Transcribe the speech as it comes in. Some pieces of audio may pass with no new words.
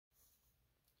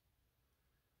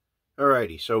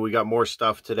Alrighty, so we got more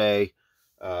stuff today.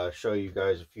 Show you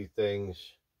guys a few things.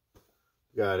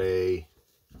 Got a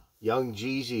Young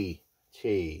Jeezy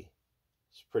tee.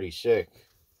 It's pretty sick.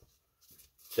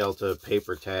 Delta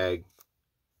paper tag.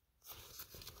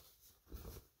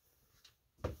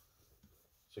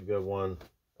 It's a good one.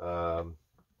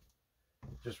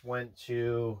 Just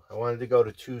I wanted to go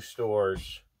to 2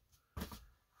 stores.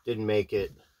 Didn't make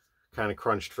it. Kind of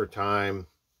crunched for time.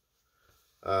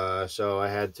 So I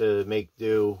had to make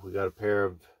do. We got a pair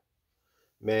of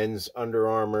men's Under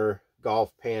Armour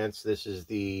golf pants. This is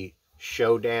the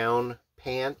Showdown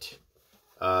pant.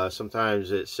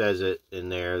 Sometimes it says it in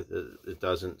there. It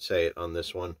doesn't say it on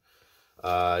this one.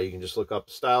 You can just look up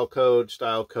the style code.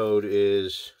 Style code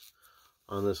is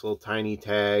on this little tiny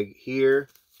tag here.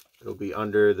 It'll be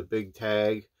under the big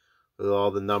tag with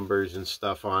all the numbers and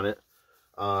stuff on it.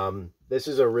 This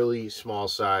is a really small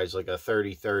size, like a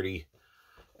 30-30.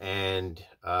 And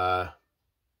I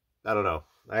don't know.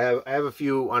 I have a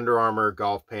few Under Armour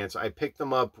golf pants. I picked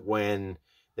them up when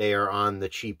they are on the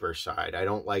cheaper side. I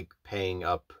don't like paying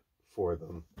up for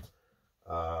them.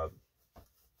 And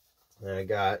I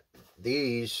got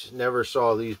these. Never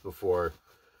saw these before.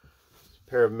 It's a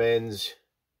pair of men's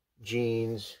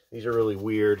jeans. These are really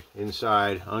weird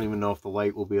inside. I don't even know if the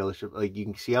light will be able to show. Like, you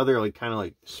can see how they're like kind of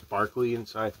like sparkly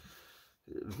inside.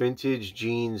 Vintage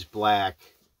jeans, black.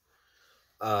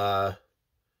 Not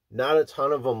a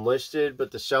ton of them listed,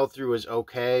 but the sell-through is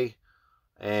okay.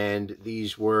 And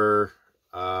these were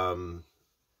 50%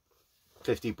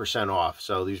 off,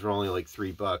 so these were only like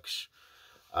 $3.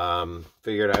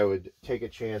 Figured I would take a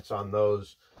chance on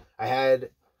those. I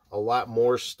had a lot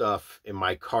more stuff in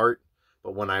my cart,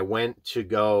 but when I went to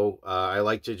go, I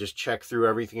like to just check through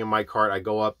everything in my cart. I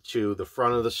go up to the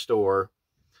front of the store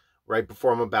right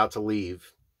before I'm about to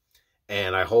leave,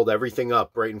 and I hold everything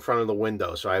up right in front of the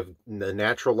window. So I have the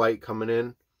natural light coming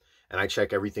in, and I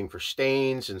check everything for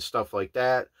stains and stuff like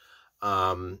that.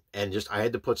 And just, I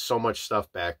had to put so much stuff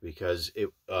back because it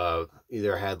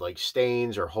either had like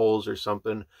stains or holes or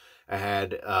something. I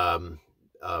had a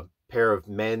pair of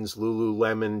men's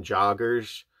Lululemon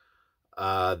joggers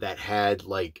that had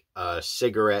like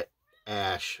cigarette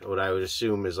ash, what I would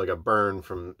assume is like a burn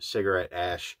from cigarette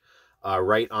ash,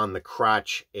 right on the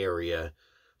crotch area.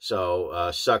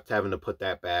 So sucked having to put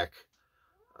that back.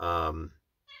 I'm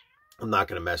not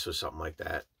going to mess with something like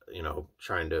that, you know,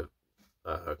 trying to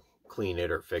clean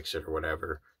it or fix it or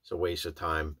whatever. It's a waste of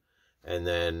time. And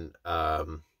then I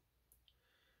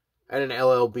had an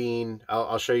LL Bean.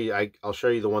 I'll show you. I'll show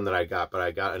you the one that I got, but I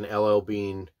got an LL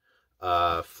Bean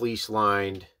fleece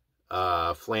lined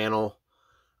flannel.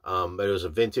 But it was a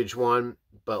vintage one.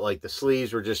 But like the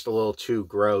sleeves were just a little too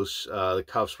gross. The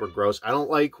cuffs were gross. I don't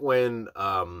like when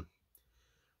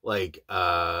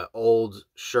old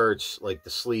shirts, like the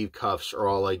sleeve cuffs are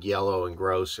all like yellow and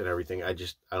gross and everything. I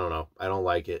don't know. I don't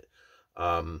like it.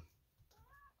 You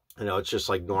know, it's just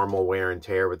like normal wear and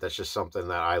tear, but that's just something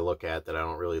that I look at that I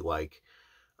don't really like.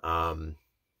 There's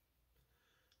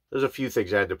a few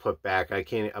things I had to put back.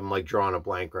 I'm like drawing a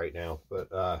blank right now,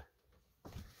 but I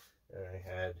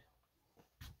had,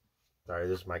 sorry,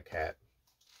 this is my cat.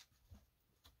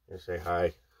 I'm gonna say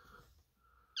hi.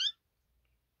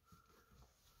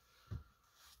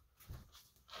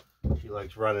 She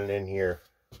likes running in here.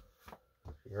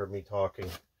 You heard me talking.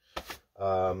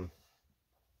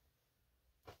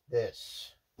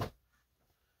 This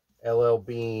LL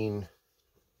Bean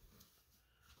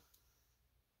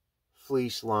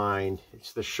fleece lined.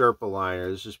 It's the Sherpa liner.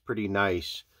 This is pretty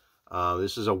nice.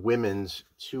 This is a women's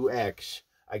 2X.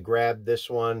 I grabbed this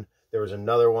one. There was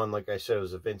another one, like I said, it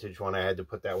was a vintage one. I had to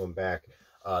put that one back.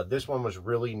 This one was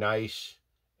really nice,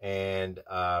 and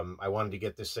I wanted to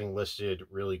get this thing listed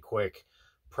really quick,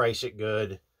 price it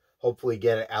good, hopefully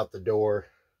get it out the door.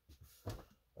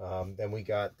 Then we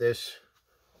got this,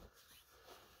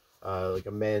 like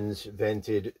a men's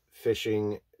vented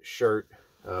fishing shirt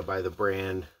by the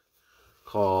brand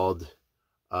called,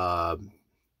 oh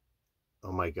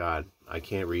my God, I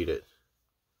can't read it.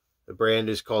 The brand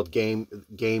is called Game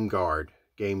Guard.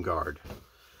 Game Guard.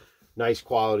 Nice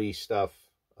quality stuff.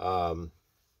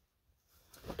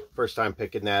 First time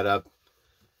picking that up.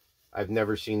 I've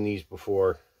never seen these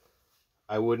before.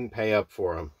 I wouldn't pay up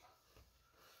for them.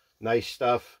 Nice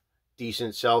stuff.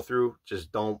 Decent sell-through.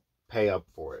 Just don't pay up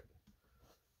for it.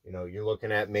 You know, you're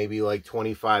looking at maybe like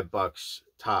 25 bucks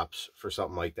tops for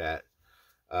something like that.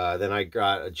 Then I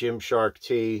got a Gymshark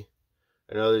tee.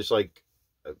 I know there's like,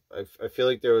 I feel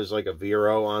like there was like a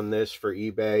Vero on this for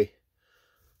eBay.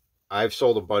 I've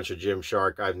sold a bunch of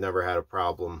Gymshark. I've never had a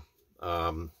problem.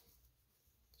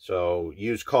 So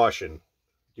use caution.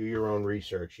 Do your own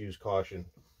research. Use caution.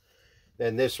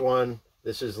 Then this one,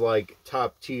 this is like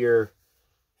top tier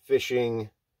fishing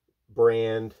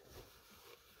brand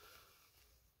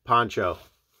poncho.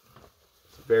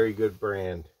 It's a very good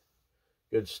brand.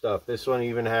 Good stuff. This one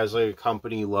even has like a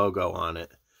company logo on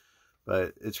it,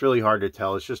 but it's really hard to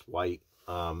tell. It's just white.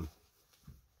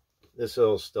 This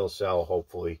will still sell,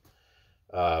 hopefully,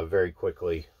 very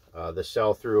quickly. The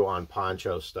sell-through on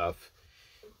poncho stuff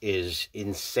is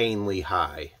insanely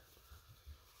high.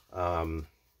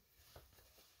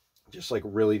 Just like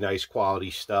really nice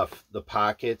quality stuff. The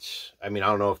pockets, I mean, I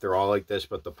don't know if they're all like this,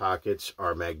 but the pockets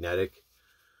are magnetic.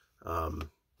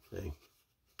 Get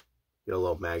a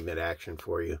little magnet action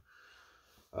for you.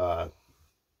 Not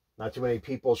too many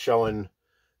people showing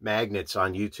magnets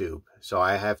on YouTube, so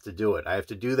I have to do it. I have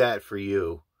to do that for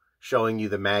you, showing you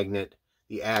the magnet,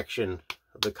 the action,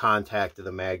 the contact of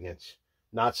the magnets.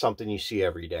 Not something you see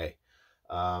every day.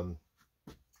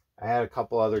 I had a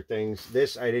couple other things.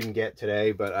 This I didn't get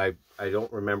today, but I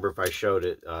don't remember if I showed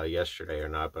it yesterday or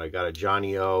not, but I got a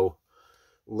Johnny O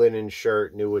linen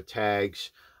shirt, new with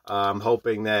tags. I'm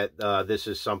hoping that this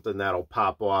is something that'll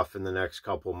pop off in the next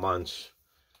couple months.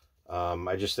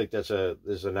 I just think this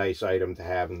is a nice item to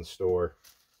have in the store.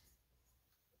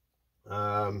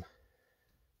 That's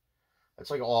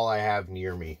like all I have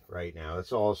near me right now.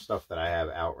 That's all stuff that I have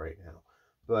out right now.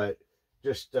 But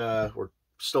just we're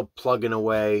still plugging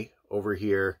away over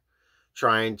here,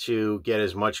 trying to get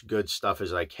as much good stuff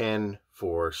as I can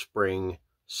for spring,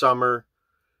 summer.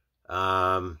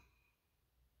 Not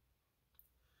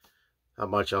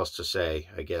much else to say,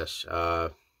 I guess.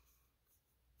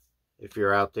 If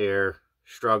you're out there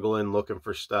struggling, looking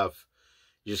for stuff,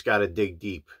 you just got to dig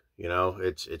deep. You know,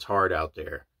 it's hard out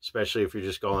there, especially if you're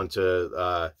just going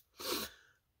to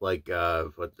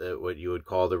what you would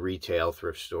call the retail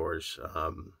thrift stores.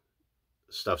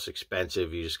 Stuff's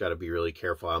expensive. You just got to be really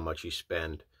careful how much you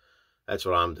spend. That's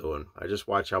what I'm doing. I just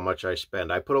watch how much I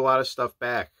spend. I put a lot of stuff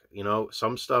back. You know,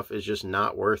 some stuff is just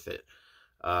not worth it.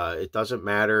 It doesn't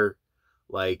matter,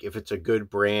 like, if it's a good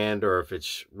brand or if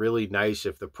it's really nice.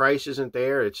 If the price isn't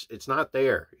there, it's not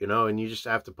there, you know, and you just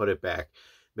have to put it back.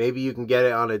 Maybe you can get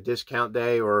it on a discount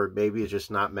day, or maybe it's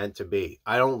just not meant to be.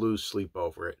 I don't lose sleep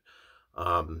over it.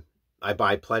 I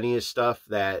buy plenty of stuff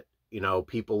that, you know,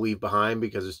 people leave behind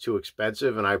because it's too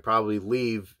expensive, and I probably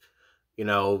leave, you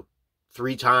know,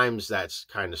 3 times that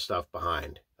kind of stuff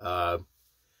behind.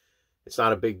 It's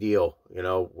not a big deal. You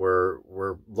know,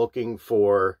 we're looking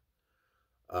for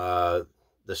the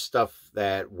stuff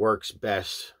that works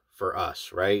best for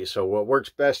us, right? So what works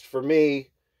best for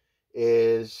me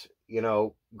is, you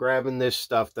know, grabbing this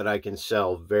stuff that I can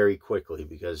sell very quickly,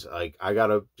 because I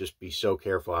gotta just be so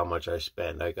careful how much I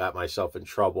spend. I got myself in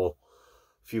trouble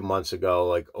a few months ago,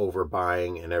 like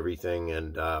overbuying and everything,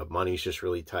 and money's just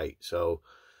really tight. So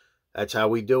that's how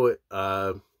we do it.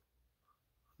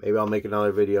 Maybe I'll make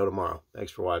another video tomorrow.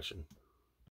 Thanks for watching.